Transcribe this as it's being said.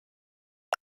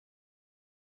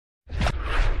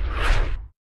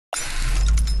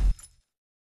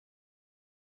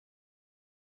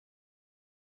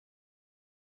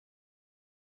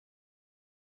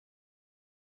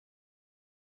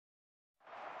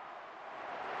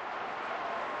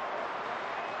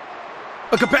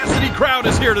A capacity crowd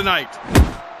is here tonight.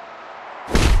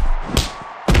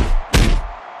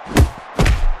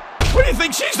 What do you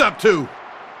think she's up to?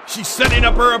 She's setting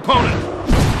up her opponent.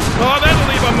 Oh, that'll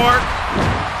leave a mark.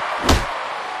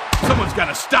 Someone's got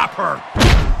to stop her.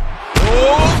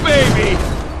 Oh, baby.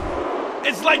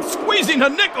 It's like squeezing a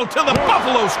nickel till the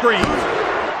buffalo screams.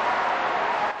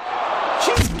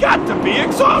 She's got to be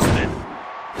exhausted.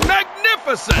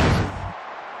 Magnificent.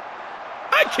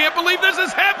 I can't believe this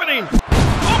is happening.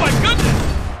 Oh, my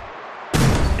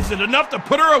goodness. Is it enough to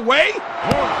put her away? 2.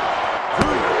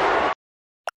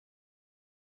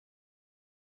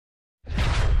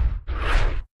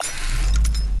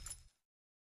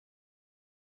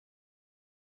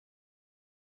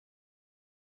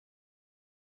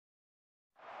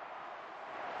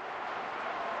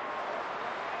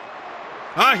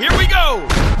 Here we go.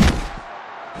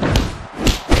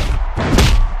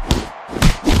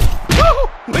 Woo!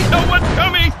 We know what's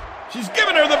coming. She's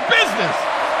giving her the business.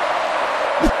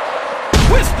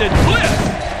 Twisted bliss.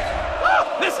 Oh,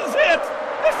 this is it.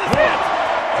 This is it.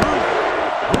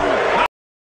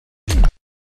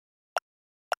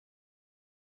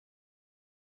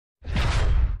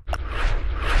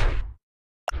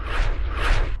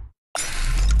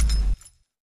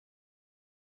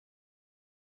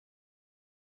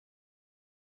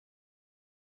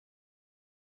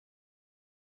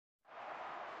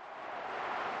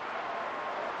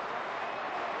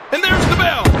 And there's the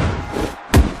bell.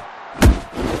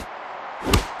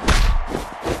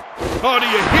 Oh, do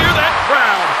you hear that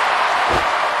crowd?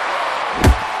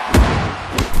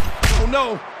 Oh,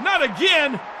 no, not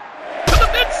again. To the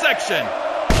midsection.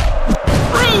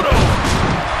 Brutal.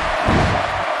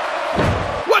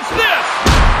 What's this?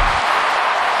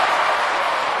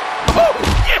 Oh,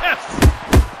 yes.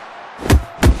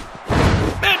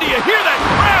 Man, do you hear that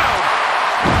crowd?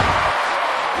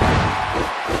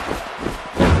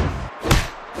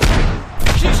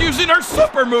 Using her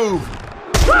super move.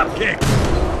 Drop kick.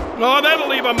 Oh, that'll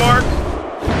leave a mark.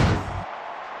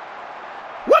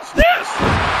 What's this?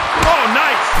 Oh,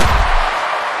 nice.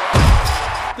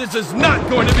 This is not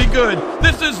going to be good.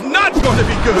 This is not going to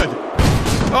be good.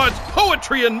 Oh, it's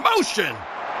poetry in motion. 1.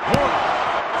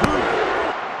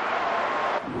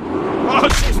 Oh,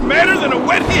 she's madder than a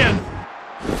wet hen.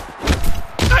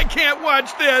 I can't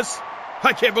watch this.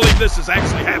 I can't believe this is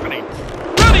actually happening.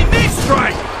 Running knee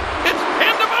strike. It's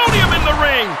pandemonium in the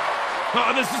ring.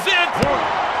 Oh, this is it. 1,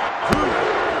 2, 3.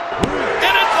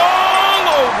 And it's all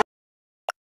over.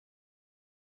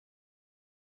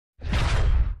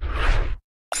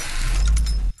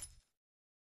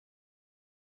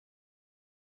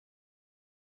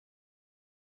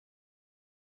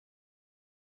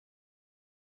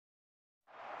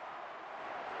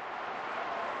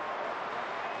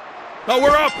 Oh,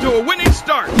 we're off to a winning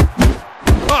start.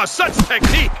 Oh, such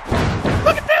technique.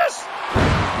 Look at this.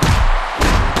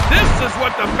 This is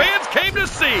what the fans came to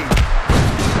see.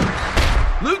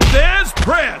 Luthez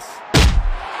press.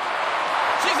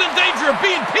 She's in danger of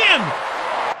being pinned.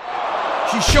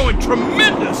 She's showing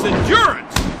tremendous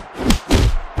endurance.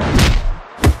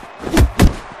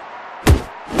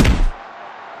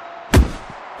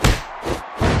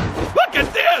 Look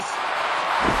at this.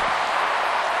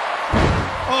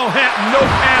 Oh, hat, no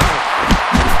paddle.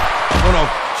 Oh, no.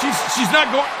 She's not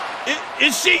going.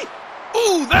 Is she?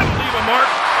 Ooh, that'll leave a mark.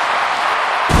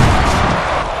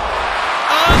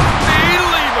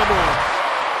 Unbelievable.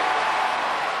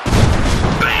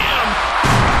 Bam!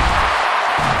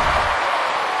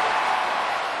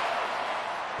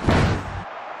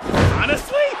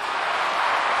 Honestly?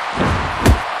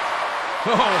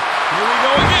 Oh, here we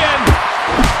go again.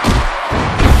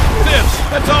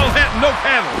 That's all hat and no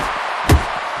paddles.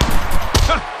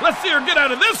 Let's see her get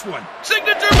out of this one.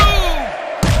 Signature move.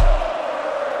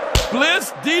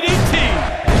 Bliss DDT.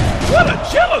 What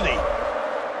agility.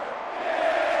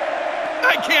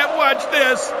 I can't watch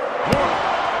this. 1,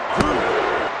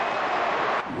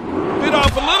 2. Bit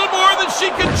off a little more than she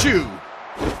could chew.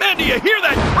 Man, do you hear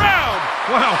that crowd?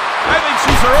 Wow, I think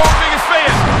she's her own biggest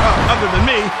fan. Other than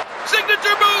me.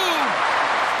 Signature move.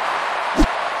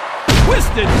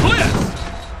 Twisted bliss.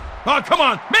 Oh, come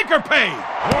on, make her pay.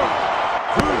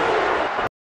 1, 2.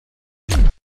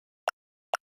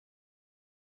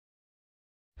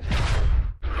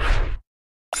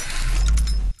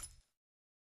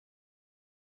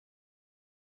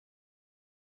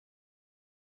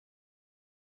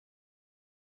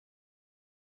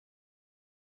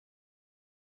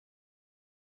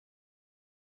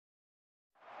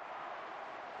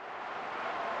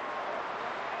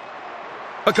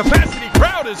 A capacity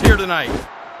crowd is here tonight.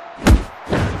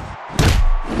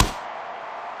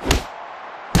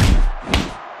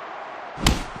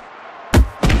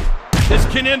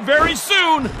 can end very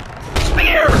soon.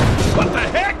 Spear! What the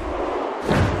heck?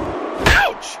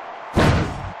 Ouch!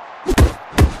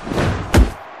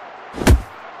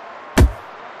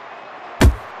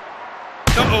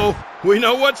 Uh-oh, we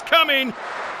know what's coming.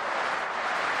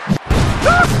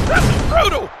 Ah, that's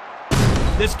brutal.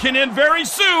 This can end very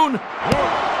soon. 1,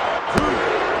 2,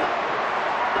 3.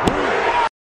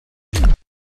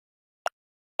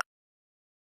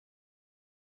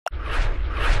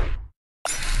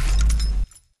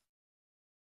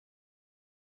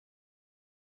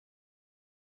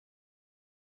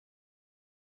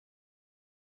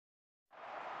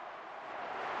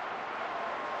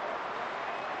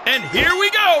 And here we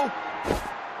go.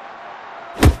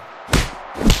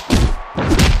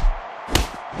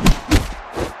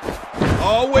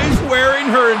 Always wearing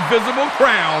her invisible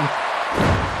crown.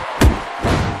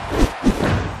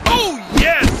 Oh,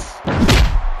 yes!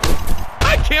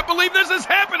 I can't believe this is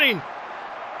happening.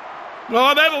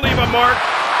 Oh, that'll leave a mark.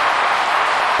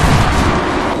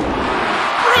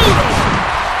 Brutal!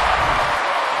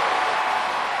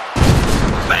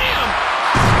 Bam!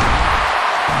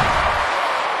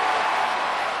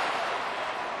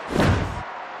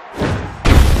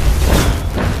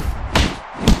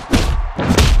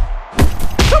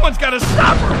 Someone's got to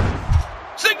stop her!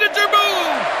 Signature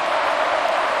move!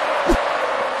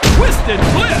 Twisted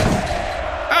flip!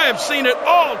 I have seen it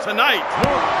all tonight!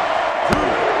 1, 2,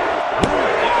 3.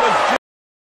 It was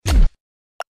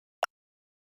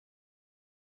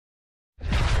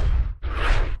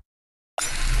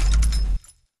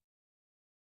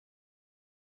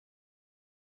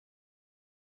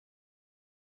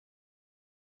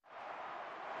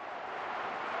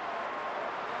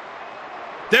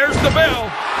There's the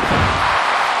bell.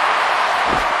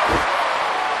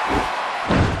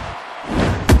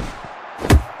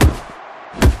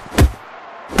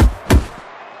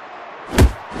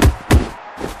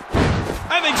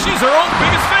 I think she's her own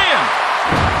biggest fan.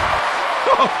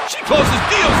 Oh, she closes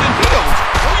deals in heels.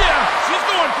 Oh yeah, she's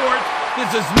going for it.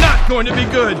 This is not going to be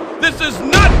good. This is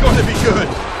not going to be good.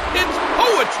 It's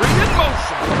poetry in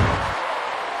motion.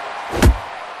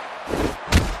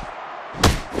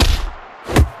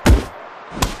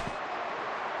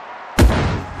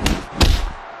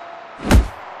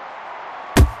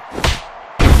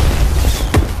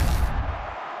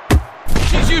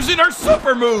 Using her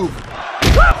super move.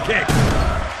 Drop kick.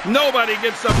 Nobody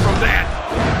gets up from that.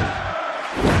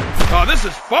 Oh, this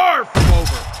is far from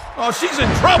over. Oh, she's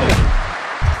in trouble.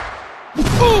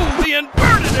 Ooh, the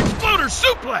inverted exploder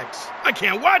suplex. I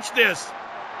can't watch this.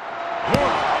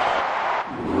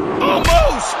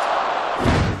 Almost.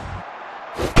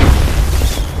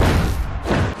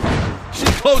 She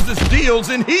closes deals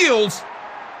in heels.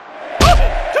 Oh,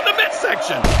 to the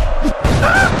midsection.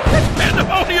 Ah, it's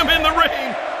pandemonium in the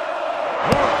ring. 1,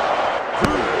 2.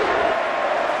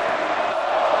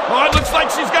 Oh, it looks like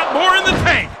she's got more in the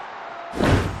tank.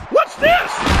 What's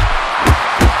this?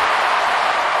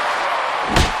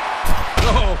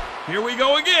 Oh, here we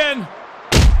go again.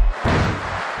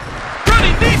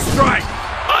 Running knee strike.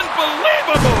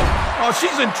 Unbelievable. Oh,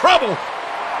 she's in trouble. 1,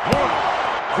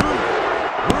 2,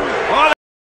 3. Oh,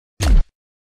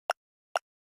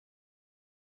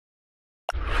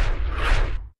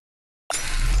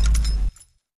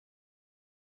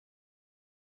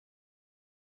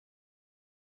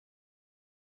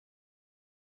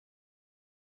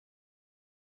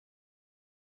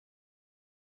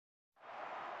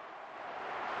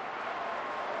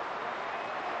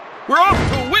 we're off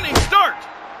to a winning start.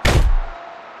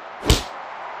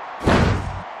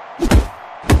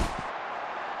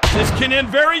 This can end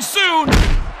very soon.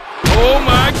 Oh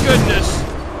my goodness.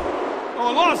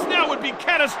 Oh, a loss now would be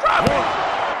catastrophic. 1,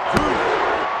 2.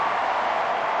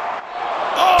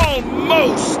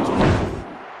 Almost.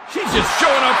 She's just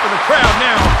showing up for the crowd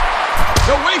now.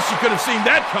 No way she could have seen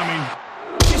that coming.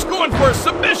 She's going for a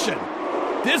submission.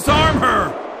 Disarm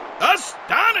her.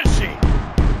 Astonishing.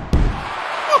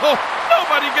 Oh,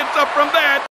 nobody gets up from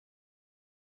that.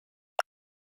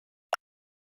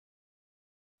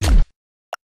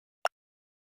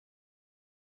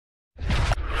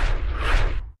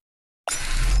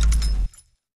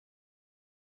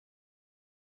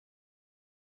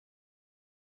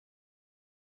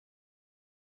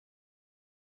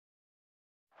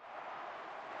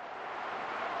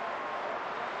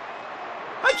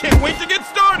 I can't wait to get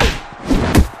started.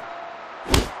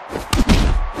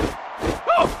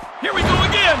 Here we go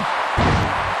again!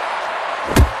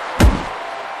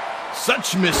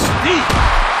 Such mystique!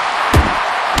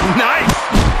 Nice!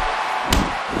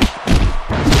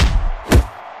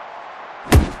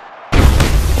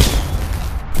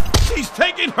 She's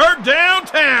taking her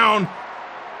downtown!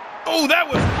 Oh, that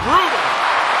was brutal.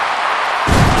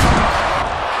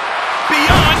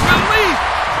 Beyond belief.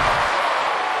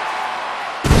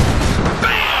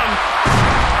 Bam!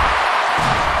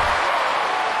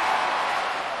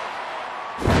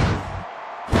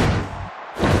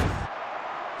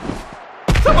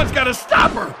 Someone's got to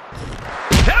stop her.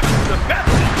 Heavens to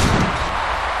Betsy.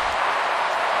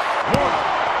 1,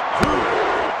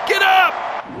 2. Get up.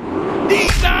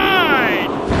 Denied.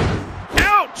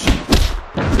 Ouch.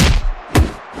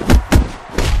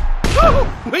 Oh,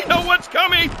 we know what's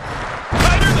coming.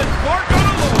 Tighter than bark on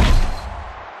a log.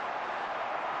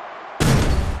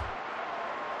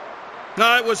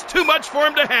 It was too much for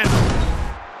him to handle.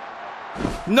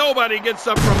 Nobody gets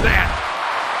up from that.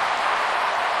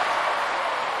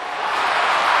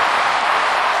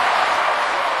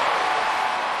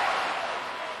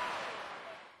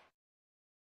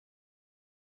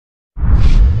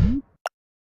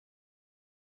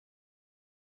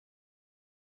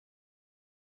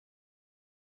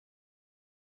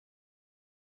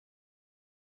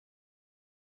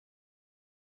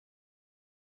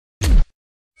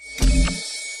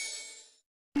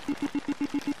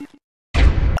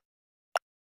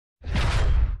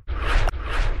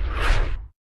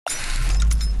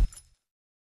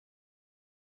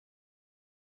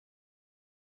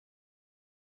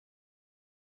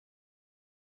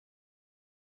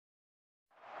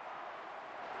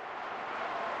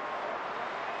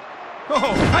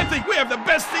 Oh, I think we have the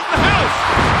best seat in the house!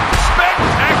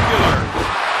 Spectacular!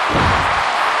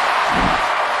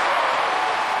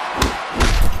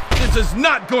 This is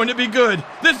not going to be good!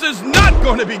 This is not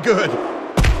going to be good!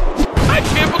 I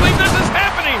can't believe this is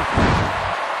happening!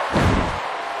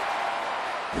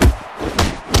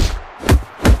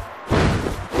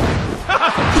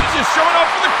 She's just showing off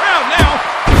for the crowd now!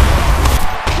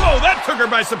 Whoa, that took her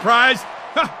by surprise!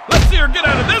 Let's see her get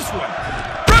out of this one!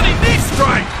 Running knee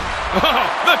strike! Oh,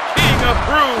 the king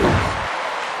approves!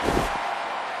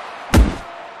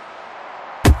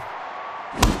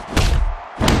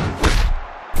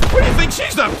 What do you think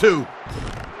she's up to?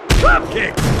 Drop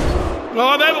kick!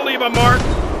 Oh, that'll leave a mark.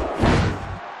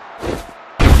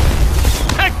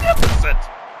 Magnificent!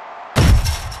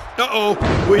 Uh-oh,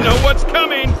 we know what's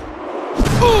coming.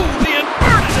 Ooh, the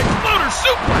inverted exploder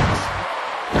suplex!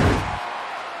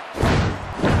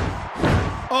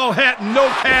 All hat and no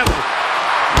cattle.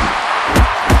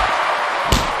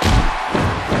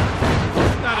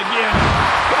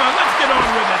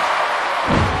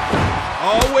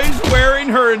 Always wearing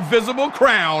her invisible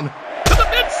crown. To the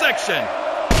midsection.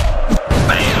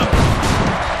 Bam!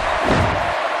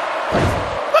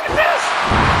 Look at this!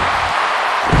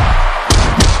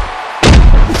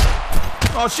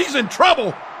 Oh, she's in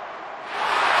trouble.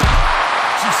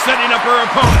 She's setting up her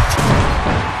opponent.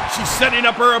 She's setting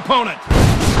up her opponent.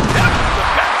 Heavens to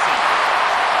Betsy.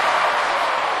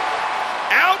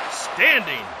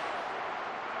 Outstanding.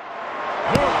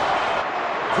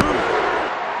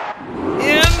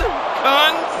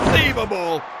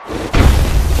 Inconceivable.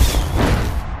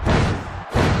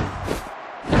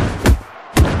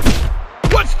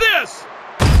 What's this?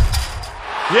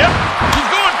 Yep, she's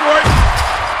going for it.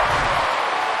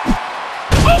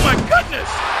 Oh my goodness!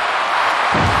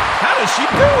 How does she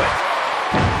do it?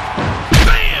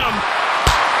 Bam!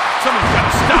 Someone's got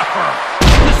to stop her.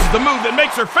 This is the move that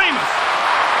makes her famous.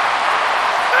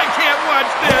 I can't watch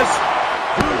this.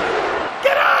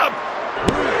 Get up!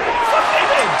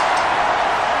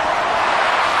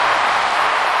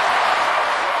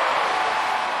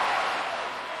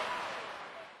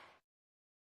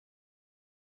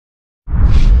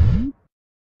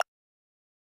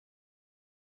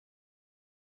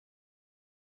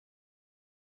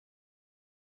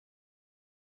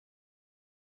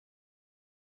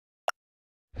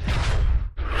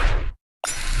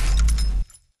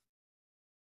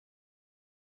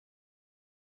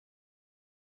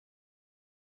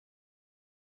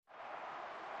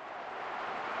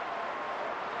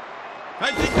 I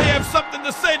think they have something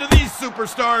to say to these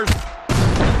superstars.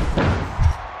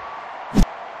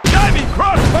 Diving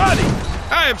crossbody.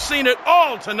 I have seen it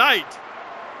all tonight.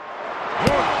 1,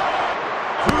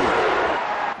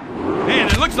 2. Man,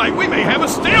 it looks like we may have a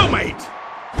stalemate.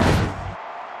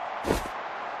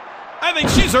 I think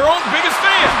she's her own biggest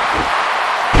fan.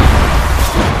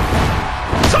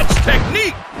 Such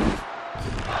technique.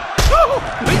 Oh,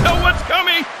 we know what's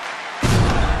coming.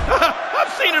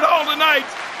 I've seen it all tonight.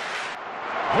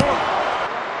 1, 2.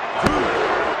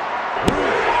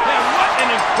 And what an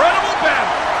incredible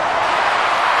battle!